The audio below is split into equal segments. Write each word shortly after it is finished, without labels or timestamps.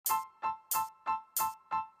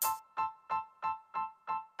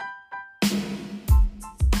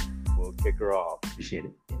kick her off. Appreciate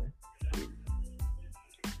it.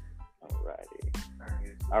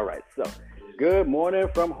 All right. So, good morning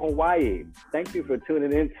from Hawaii. Thank you for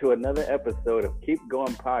tuning in to another episode of Keep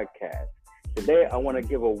Going Podcast. Today, I want to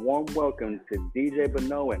give a warm welcome to DJ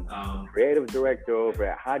Benoan, Creative Director over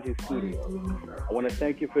at Haji Studio. I want to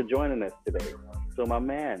thank you for joining us today. So, my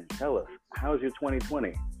man, tell us, how's your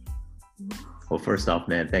 2020? Well, first off,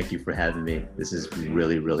 man, thank you for having me. This is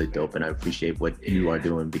really, really dope, and I appreciate what you are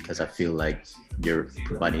doing because I feel like you're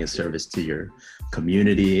providing a service to your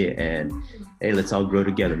community. And hey, let's all grow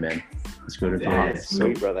together, man. Let's grow together.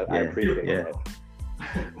 Sweet, brother. I appreciate that.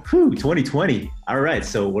 Whew, 2020. All right.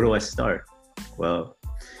 So where do I start? Well,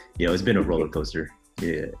 it's been a roller coaster.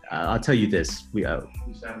 Yeah, I'll tell you this. We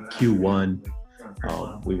Q1.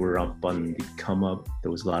 We were up on the come up.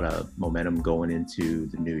 There was a lot of momentum going into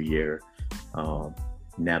the new year.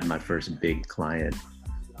 Nabbed my first big client,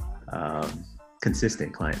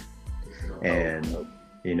 consistent client, and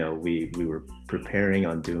we were preparing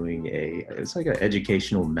on doing it's like an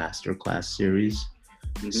educational masterclass series.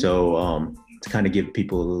 Mm-hmm. So to kind of give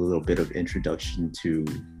people a little bit of introduction to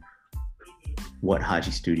what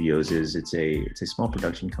Haji Studios is, it's a small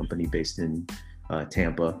production company based in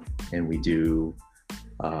Tampa, and we do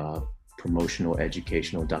promotional,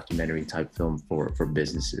 educational, documentary type film for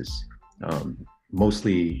businesses.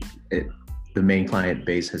 Mostly the main client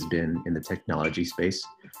base has been in the technology space.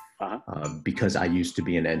 Because I used to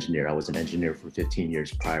be an engineer. I was an engineer for 15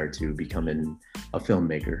 years prior to becoming a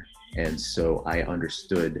filmmaker. And so I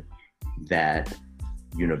understood that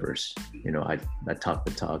universe. I talked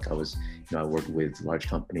the talk. I worked with large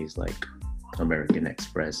companies like American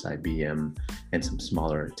Express, IBM, and some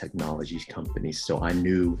smaller technology companies. So I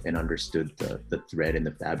knew and understood the thread and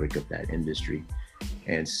the fabric of that industry.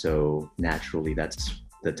 And so naturally, that's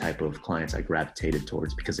the type of clients I gravitated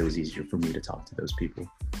towards because it was easier for me to talk to those people.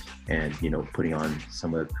 And, putting on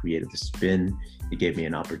some of the creative spin, it gave me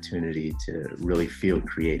an opportunity to really feel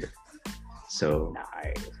creative. So,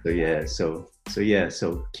 nice. So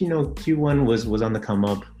Q1 was on the come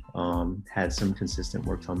up, had some consistent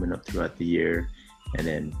work coming up throughout the year. And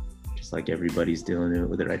then just like everybody's dealing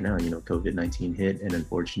with it right now, COVID-19 hit. And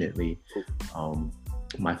unfortunately,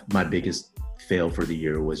 my biggest fail for the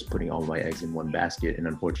year was putting all my eggs in one basket, and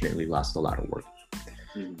unfortunately lost a lot of work.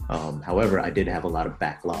 However, I did have a lot of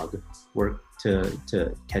backlog work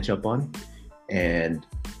to catch up on, and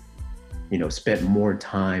spent more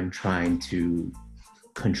time trying to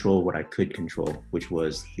control what I could control, which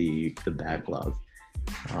was the backlog.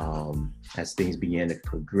 As things began to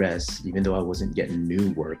progress, even though I wasn't getting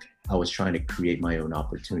new work, I was trying to create my own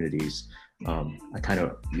opportunities. I kind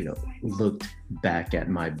of looked back at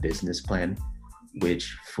my business plan,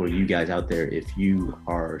 which for you guys out there, if you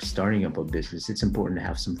are starting up a business, it's important to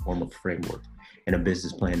have some form of framework, and a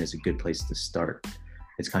business plan is a good place to start.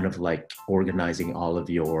 It's kind of like organizing all of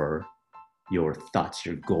your thoughts,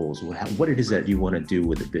 your goals, what it is that you want to do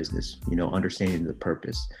with a business, understanding the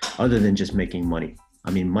purpose, other than just making money.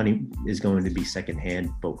 I mean, money is going to be secondhand,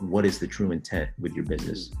 but what is the true intent with your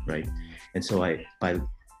business, right? And so by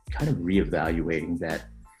kind of reevaluating that,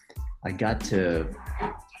 I got to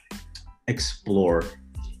explore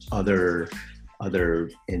other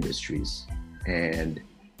industries. And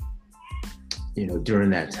during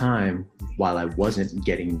that time, while I wasn't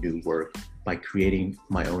getting new work, by creating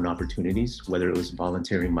my own opportunities, whether it was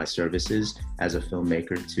volunteering my services as a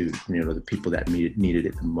filmmaker to the people that needed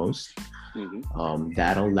it the most,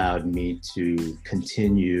 that allowed me to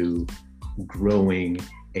continue growing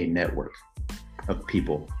a network of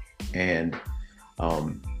people. And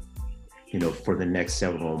for the next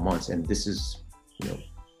several months, and this is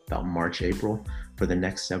about March, April, for the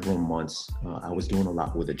next several months, I was doing a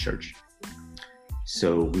lot with the church.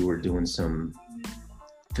 So we were doing some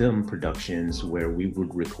film productions where we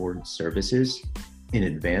would record services in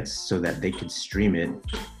advance so that they could stream it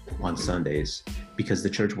on Sundays, because the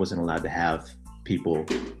church wasn't allowed to have people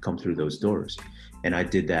come through those doors. And I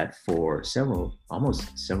did that for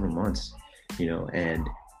almost several months, and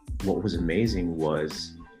what was amazing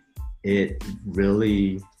was it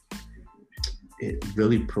really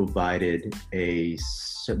provided a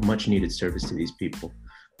much needed service to these people.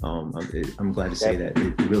 I'm glad to say that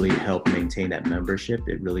it really helped maintain that membership.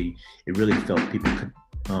 It really felt people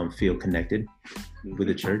could feel connected with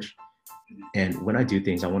the church. And when I do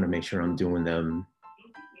things, I want to make sure I'm doing them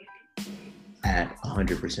at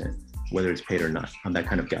 100%, whether it's paid or not. I'm that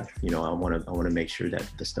kind of guy. I want to make sure that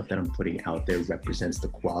the stuff that I'm putting out there represents the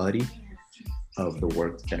quality of the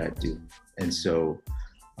work that I do. And so,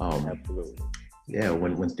 absolutely. Yeah,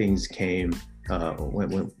 when things came,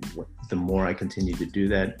 when the more I continued to do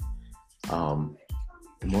that,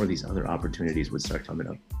 the more these other opportunities would start coming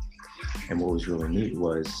up. And what was really neat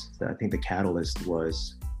was that I think the catalyst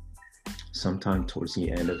was sometime towards the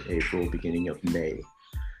end of April, beginning of May,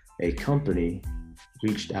 a company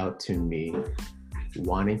reached out to me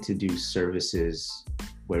wanting to do services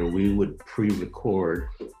where we would pre-record,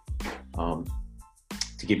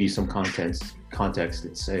 to give you some context,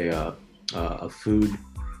 it's a food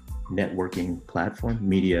networking platform,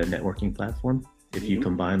 media networking platform. If you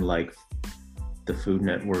combine like the Food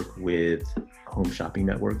Network with Home Shopping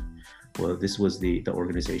Network, well, this was the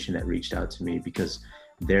organization that reached out to me because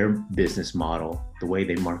their business model, the way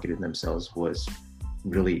they marketed themselves, was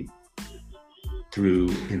really through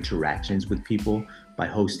interactions with people by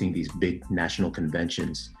hosting these big national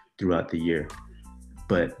conventions throughout the year.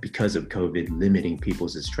 But because of COVID limiting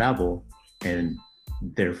people's travel and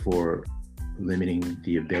therefore limiting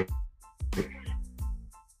the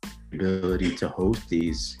ability to host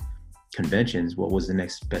these conventions, what was the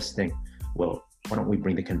next best thing? Well, why don't we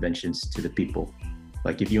bring the conventions to the people?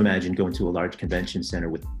 Like if you imagine going to a large convention center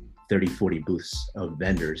with 30, 40 booths of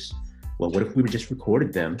vendors, well, what if we just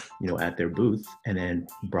recorded them, at their booth and then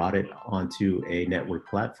brought it onto a network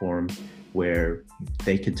platform where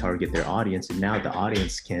they could target their audience, and now the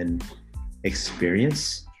audience can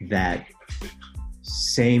experience that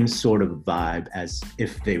same sort of vibe as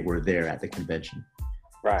if they were there at the convention.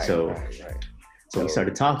 Right. So we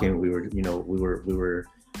started talking. We were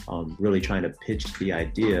really trying to pitch the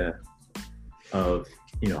idea of,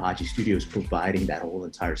 Hachi Studios providing that whole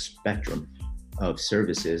entire spectrum of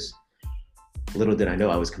services. Little did I know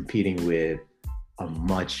I was competing with a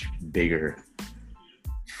much bigger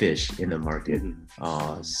fish in the market.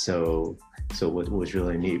 So what was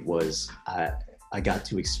really neat was I got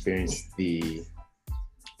to experience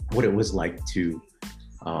what it was like to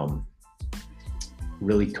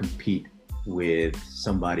really compete with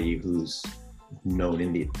somebody who's known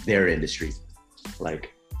in their industry,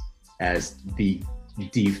 like as the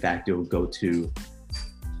de facto go-to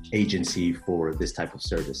agency for this type of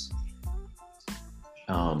service.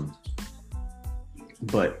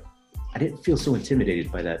 But I didn't feel so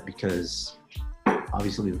intimidated by that because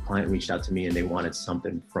obviously the client reached out to me and they wanted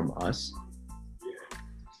something from us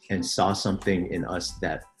and saw something in us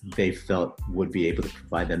that they felt would be able to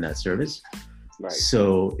provide them that service. Right.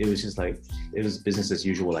 So it was just like, it was business as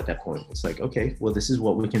usual at that point. It's like, okay, well, this is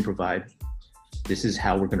what we can provide. This is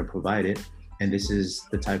how we're going to provide it. And this is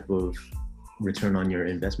the type of return on your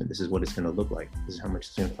investment. This is what it's going to look like. This is how much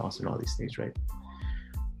it's going to cost and all these things, right?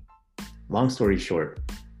 Long story short,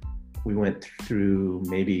 we went through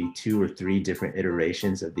maybe 2 or 3 different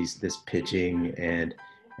iterations of this pitching and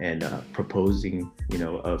proposing,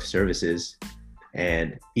 of services.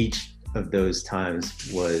 And each of those times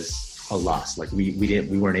was a loss. Like we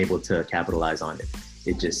weren't able to capitalize on it.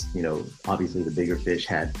 It just, obviously the bigger fish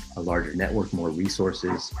had a larger network, more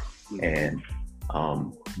resources, and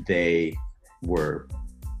they were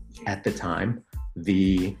at the time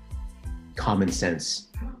the common sense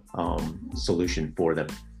solution for them,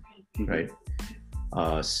 right?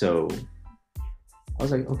 So I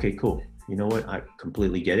was like, okay, cool. You know what? I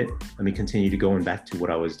completely get it. Let me continue to going back to what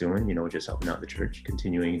I was doing, just helping out the church,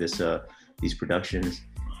 continuing these productions.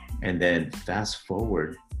 And then fast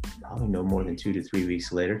forward, probably no more than 2 to 3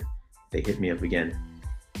 weeks later, they hit me up again.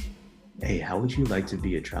 Hey, how would you like to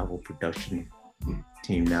be a travel production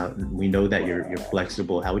team? Now, we know that you're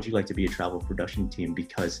flexible. How would you like to be a travel production team?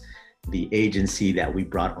 Because the agency that we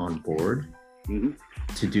brought on board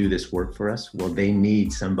to do this work for us, well, they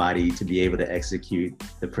need somebody to be able to execute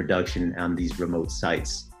the production on these remote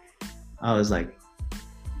sites. I was like,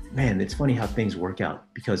 man, it's funny how things work out,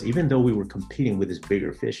 because even though we were competing with this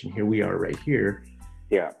bigger fish, and here we are right here,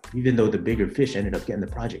 even though the bigger fish ended up getting the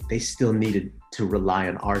project, they still needed to rely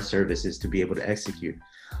on our services to be able to execute.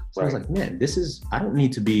 So I was like, man, I don't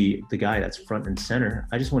need to be the guy that's front and center.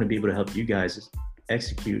 I just want to be able to help you guys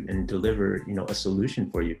execute and deliver, a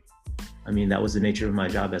solution for you. I mean, that was the nature of my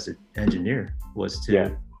job as an engineer, was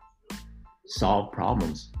to solve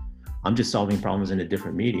problems. I'm just solving problems in a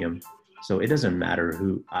different medium. So it doesn't matter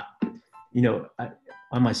who,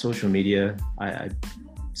 on my social media, I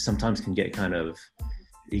sometimes can get kind of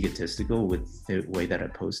egotistical with the way that I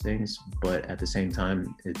post things, but at the same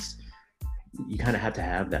time, you kind of have to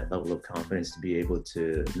have that level of confidence to be able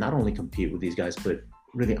to not only compete with these guys, but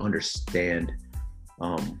really understand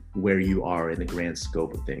where you are in the grand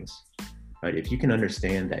scope of things, right? If you can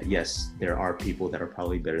understand that, yes, there are people that are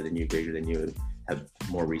probably better than you, bigger than you, have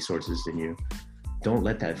more resources than you, don't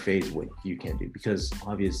let that phase what you can do. Because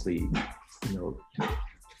obviously,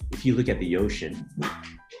 if you look at the ocean,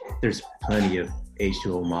 there's plenty of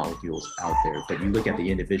H2O molecules out there, but you look at the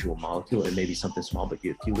individual molecule, it may be something small, but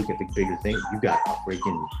if you look at the bigger thing, you got a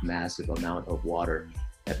freaking massive amount of water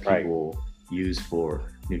that people use for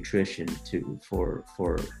nutrition, for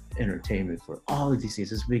entertainment, for all of these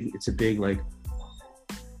things. It's a big, like,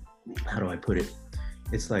 how do I put it?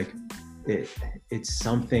 It's like, it's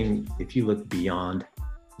something, if you look beyond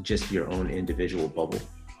just your own individual bubble,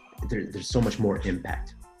 there's so much more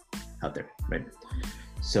impact out there, right?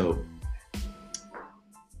 So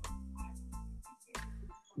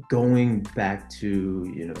going back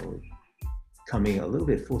to, you know, coming a little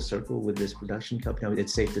bit full circle with this production company,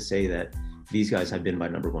 it's safe to say that these guys have been my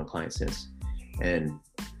 -- client since, and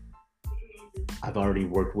I've already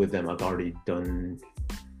worked with them. I've already done,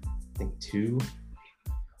 I think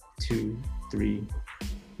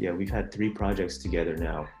we've had 3 projects together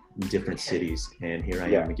now in different cities, and here I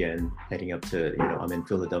am again heading up to, you know, I'm in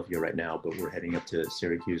Philadelphia right now, but we're heading up to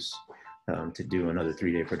Syracuse to do another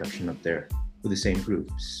 3-day production up there with the same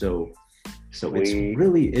group. So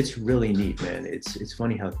it's really neat, man. It's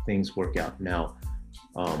funny how things work out. Now,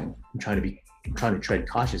 I'm trying to tread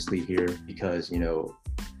cautiously here because, you know,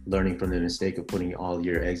 learning from the mistake of putting all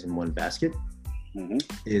your eggs in one basket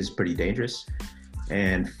is pretty dangerous.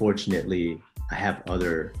 And fortunately, I have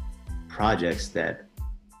other projects that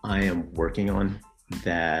I am working on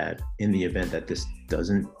that, in the event that this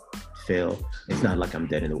doesn't fail, it's not like I'm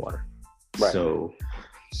dead in the water. Right. So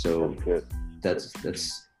that's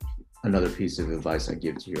another piece of advice I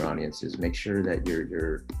give to your audience is make sure that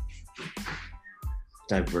you're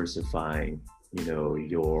diversifying, you know,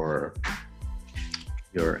 your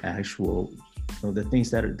actual, you know, the things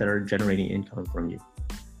that are generating income from you,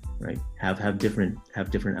 right? Have different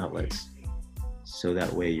outlets, so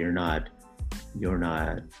that way you're not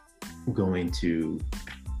going to,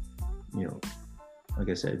 you know, like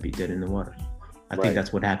I said, be dead in the water. I think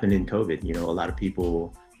that's what happened in COVID. You know, a lot of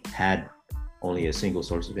people had only a single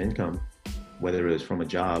source of income, whether it was from a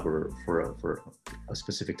job or for a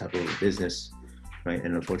specific type of business, right?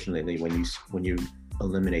 And unfortunately, when you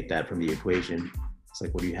eliminate that from the equation, it's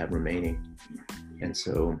like, what do you have remaining? And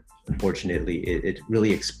so, unfortunately, it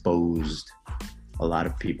really exposed a lot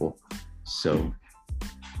of people. So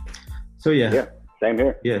yeah. Yeah, same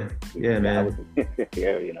here. Yeah, man.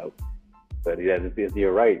 Yeah, you know, but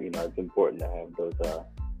you're right. You know, it's important to have those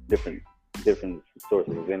different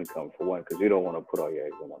sources of income, for one, because you don't want to put all your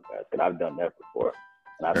eggs in one basket. I've done that before,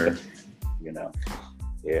 and I've been, you know,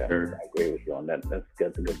 I agree with you on that.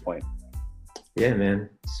 That's a good point. Yeah, man.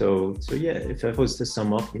 So yeah, if I was to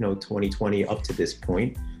sum up, you know, 2020 up to this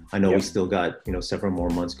point, I know we still got, you know, several more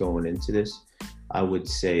months going into this. I would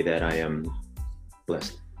say that I am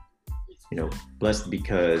blessed. You know, blessed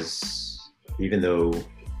because even though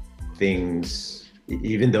the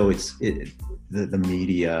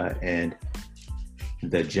media and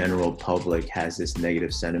the general public has this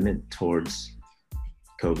negative sentiment towards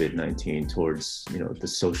COVID-19, towards, you know, the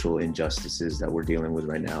social injustices that we're dealing with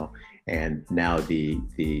right now, and now the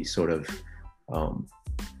sort of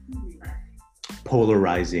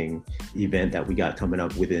polarizing event that we got coming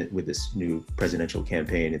up with this new presidential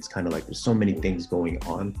campaign. It's kind of like there's so many things going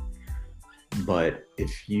on, but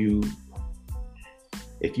if you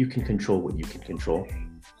can control what you can control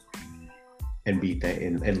and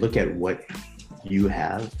and look at what you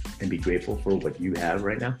have and be grateful for what you have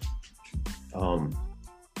right now,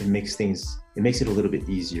 it makes it a little bit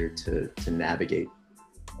easier to navigate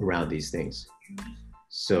around these things.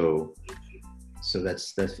 So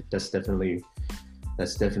that's definitely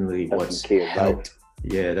what's helped.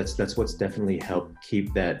 Yeah, that's what's definitely helped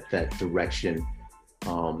keep that direction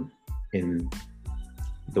in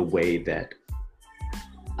the way that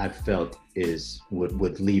I felt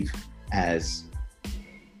would leave as,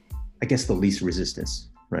 I guess, the least resistance,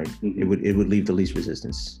 right? Mm-hmm. It would leave the least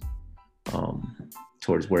resistance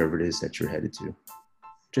towards wherever it is that you're headed to,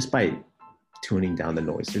 just by tuning down the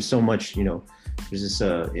noise. There's so much, you know, there's this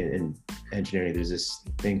in engineering, there's this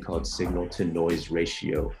thing called signal to noise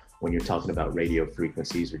ratio when you're talking about radio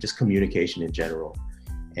frequencies or just communication in general.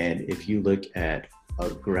 And if you look at a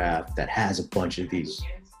graph that has a bunch of these,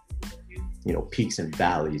 you know, peaks and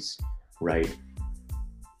valleys, right?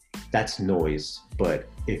 That's noise. But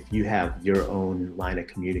if you have your own line of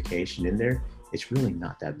communication in there, it's really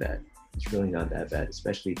not that bad. It's really not that bad,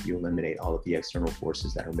 especially if you eliminate all of the external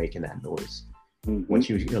forces that are making that noise. Mm-hmm. Once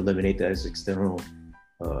you eliminate that as external,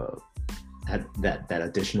 that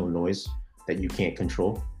additional noise that you can't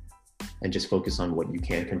control, and just focus on what you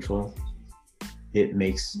can control, it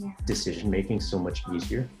makes decision making so much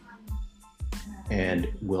easier and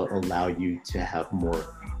will allow you to have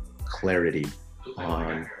more clarity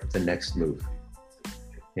on the next move.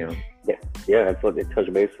 you know. Yeah, that's what they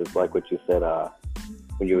touch bases, like what you said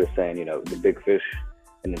when you were saying, you know, the big fish,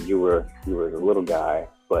 and then you were the little guy,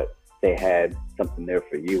 but they had something there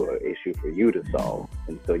for you, an issue for you to solve,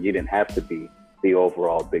 and so you didn't have to be the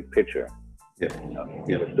overall big picture. Yeah. You know,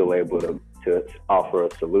 you were still able to offer a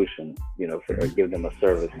solution, you know, or give them a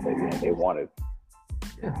service that, you know, they wanted.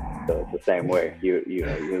 Yeah. So it's the same way.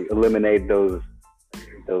 You eliminate those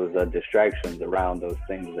distractions around those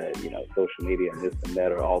things that, you know, social media and this and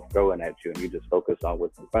that are all throwing at you, and you just focus on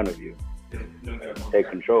what's in front of you. Take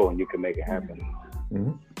control, and you can make it happen.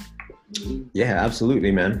 Mm-hmm. Yeah,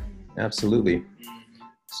 absolutely, man. Absolutely.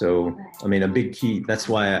 So, I mean, a big key. That's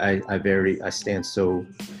why I stand so.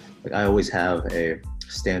 Like, I always have a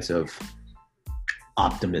stance of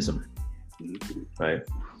optimism, right?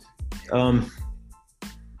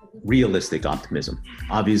 Realistic optimism.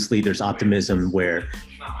 Obviously, there's optimism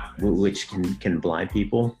which can blind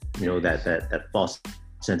people. You know, that false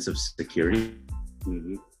sense of security,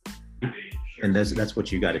 and that's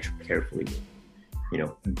what you got to treat carefully. You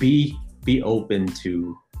know, be open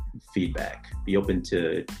to feedback. Be open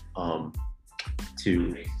to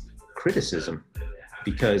criticism,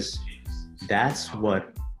 because that's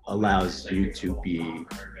what allows you to be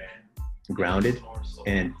grounded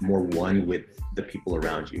and more one with the people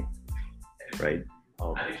around you, right?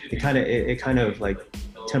 It kind of like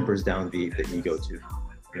tempers down the ego too.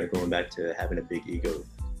 You know, going back to having a big ego.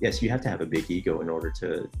 Yes, you have to have a big ego in order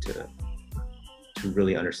to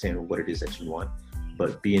really understand what it is that you want,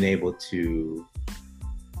 but being able to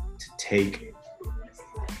take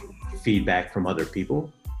feedback from other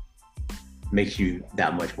people makes you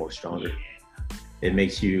that much more stronger. It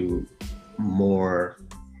makes you more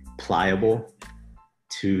pliable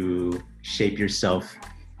to shape yourself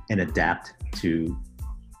and adapt to,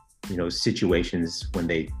 you know, situations when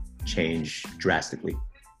they change drastically,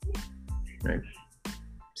 right?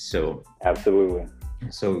 So absolutely.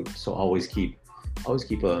 So always keep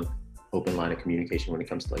a open line of communication when it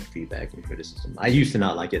comes to like feedback and criticism. I used to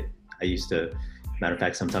not like it. Matter of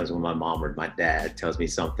fact, sometimes when my mom or my dad tells me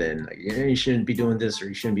something, like, you know, you shouldn't be doing this or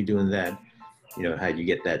you shouldn't be doing that, you know, how you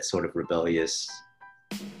get that sort of rebellious,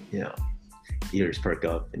 you know, ears perk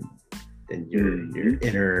up, and your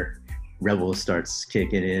inner rebel starts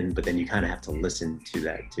kicking in, but then you kind of have to listen to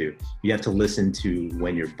that too. You have to listen to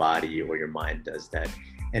when your body or your mind does that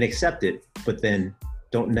and accept it, but then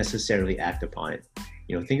don't necessarily act upon it.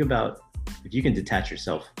 You know, think about if you can detach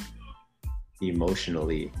yourself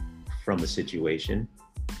emotionally from a situation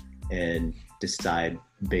and decide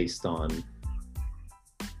based on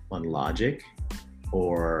logic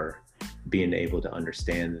or being able to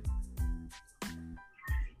understand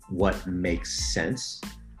what makes sense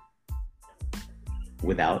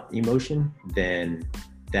without emotion, then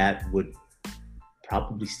that would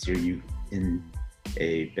probably steer you in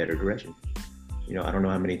a better direction. You know, I don't know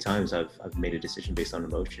how many times I've made a decision based on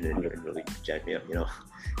emotion and it really jacked me up, you know.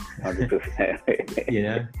 100%. You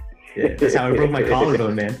know? Yeah, that's how I broke my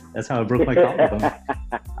collarbone, man. That's how I broke my collarbone.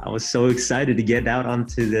 I was so excited to get out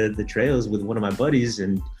onto the trails with one of my buddies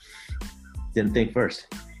and didn't think first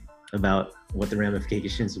about what the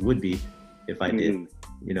ramifications would be if I did,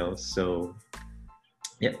 you know. So,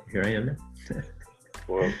 yeah, here I am now.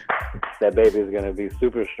 Well, that baby is going to be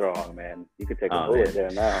super strong, man. You could take a bullet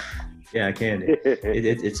there now. Yeah, I can.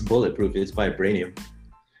 It's bulletproof. It's vibranium.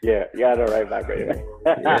 Yeah, you got it right, vibranium.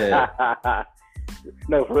 Yeah.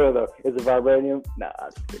 No, for real though. Is it vibranium? Nah.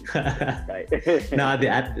 No,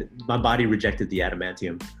 my body rejected the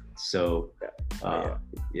adamantium. So, so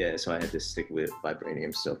I had to stick with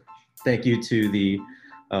vibranium. So thank you to the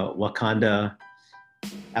Wakanda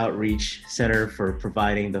Outreach Center for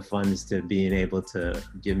providing the funds to being able to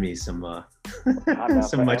give me some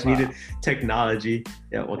much needed technology.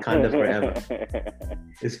 Yeah, Wakanda forever.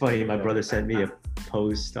 It's funny. My brother sent me a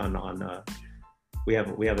post on we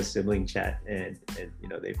have a sibling chat, and you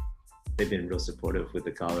know they've been real supportive with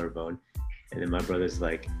the collarbone. And then my brother's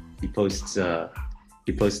like, he posts the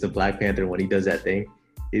Black Panther when he does that thing.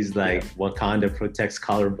 He's like, Wakanda protects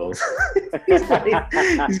collarbones. he's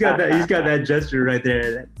got that gesture right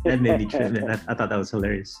there. That made me trip, man. I thought that was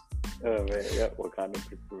hilarious. Oh man, yeah, Wakanda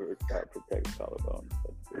protects collarbones.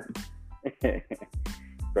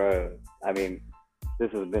 Bro, I mean,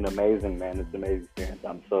 this has been amazing, man. It's an amazing experience.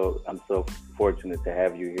 I'm so fortunate to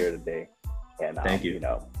have you here today. And thank you. You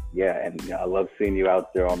know, yeah, and you know, I love seeing you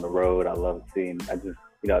out there on the road.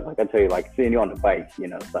 Like I tell you, like seeing you on the bike. You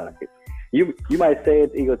know, it's like you might say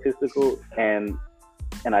it's egotistical, and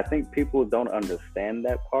I think people don't understand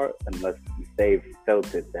that part unless they've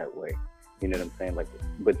felt it that way. You know what I'm saying? Like,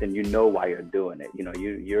 but then you know why you're doing it. You know,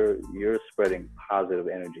 you're spreading positive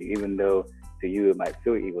energy, even though to you it might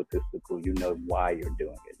feel egotistical, you know why you're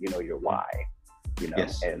doing it. You know your why. You know,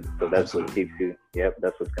 yes, and so that's what keeps you. Yep,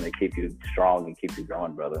 that's what's going to keep you strong and keep you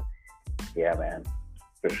going, brother. Yeah, man,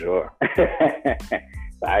 for sure.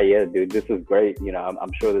 Yeah, dude, this is great. You know,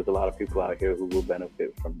 I'm sure there's a lot of people out here who will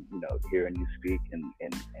benefit from, you know, hearing you speak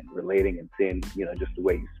and relating and seeing, you know, just the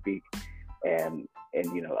way you speak. And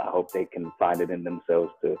you know, I hope they can find it in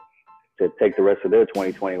themselves to take the rest of their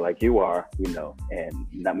 2020 like you are, you know, and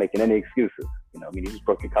not making any excuses. You know, I mean, you just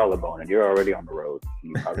broke your collarbone and you're already on the road.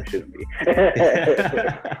 You probably shouldn't be.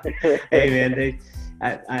 Hey, man,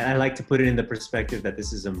 I like to put it in the perspective that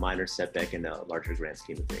this is a minor setback in the larger grand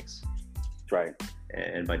scheme of things. That's right.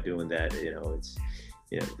 And by doing that, you know, it's,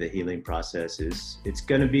 you know, the healing process it's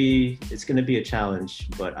gonna be a challenge,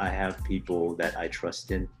 but I have people that I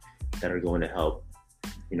trust in that are going to help,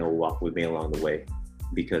 you know, walk with me along the way,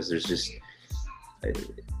 because there's just,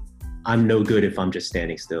 I'm no good if I'm just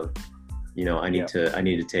standing still. You know, I need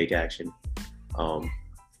to take action.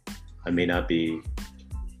 I may not be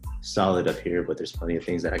solid up here, but there's plenty of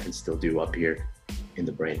things that I can still do up here in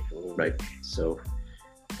the brain, right? So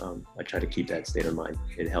I try to keep that state of mind.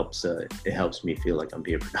 It helps me feel like I'm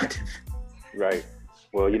being productive. Right.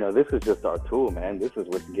 Well, you know, this is just our tool, man. This is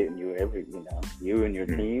what's getting you you and your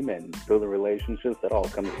team and building relationships. That all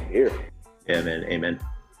comes from here. Yeah, man. Amen.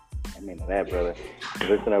 Amen to that, brother.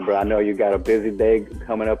 Listen up, bro. I know you got a busy day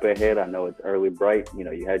coming up ahead. I know it's early bright. You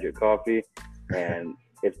know, you had your coffee, and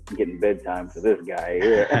it's getting bedtime for this guy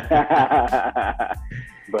here.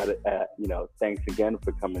 But, you know, thanks again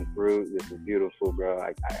for coming through. This is beautiful, bro.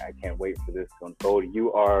 I can't wait for this to unfold.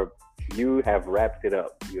 You have wrapped it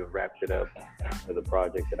up. You have wrapped it up for the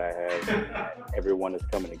project that I have. Everyone is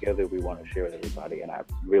coming together. We want to share with everybody, and I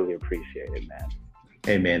really appreciate it, man.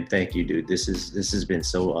 Hey, man, thank you, dude. This has been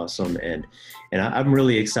so awesome, and I'm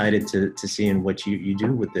really excited to seeing what you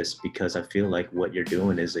do with this, because I feel like what you're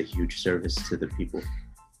doing is a huge service to the people.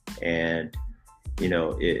 And, you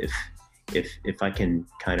know, if I can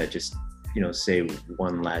kind of just, you know, say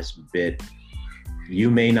one last bit, you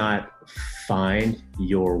may not find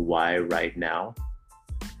your why right now,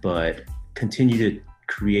 but continue to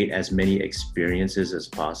create as many experiences as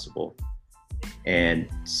possible. And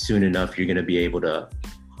soon enough, you're going to be able to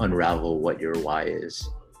unravel what your why is.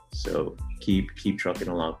 So keep trucking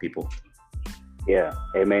along, people. Yeah,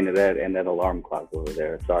 amen to that. And that alarm clock over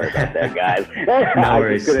there. Sorry about that, guys. No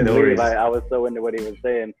worries. No worries. I was so into what he was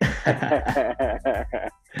saying.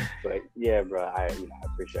 But yeah, bro, I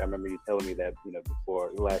appreciate it. I remember you telling me that, you know,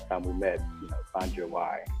 before the last time we met, you know, find your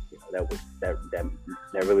why. You know,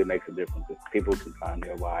 that really makes a difference. If people can find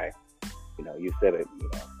their why, you know, you said it, you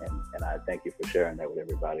know, and I thank you for sharing that with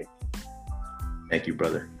everybody. Thank you,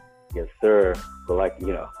 brother. Yes, sir. But like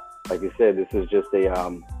you said, this is just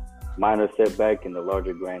a minor setback in the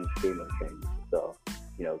larger grand scheme of things. So,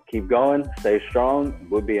 you know, keep going, stay strong.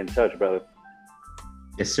 We'll be in touch, brother.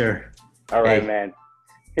 Yes, sir. All right, man.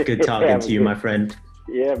 Good talking to you, my friend.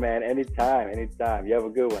 Yeah, man. Anytime. You have a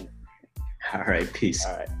good one. All right. Peace.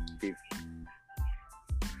 All right.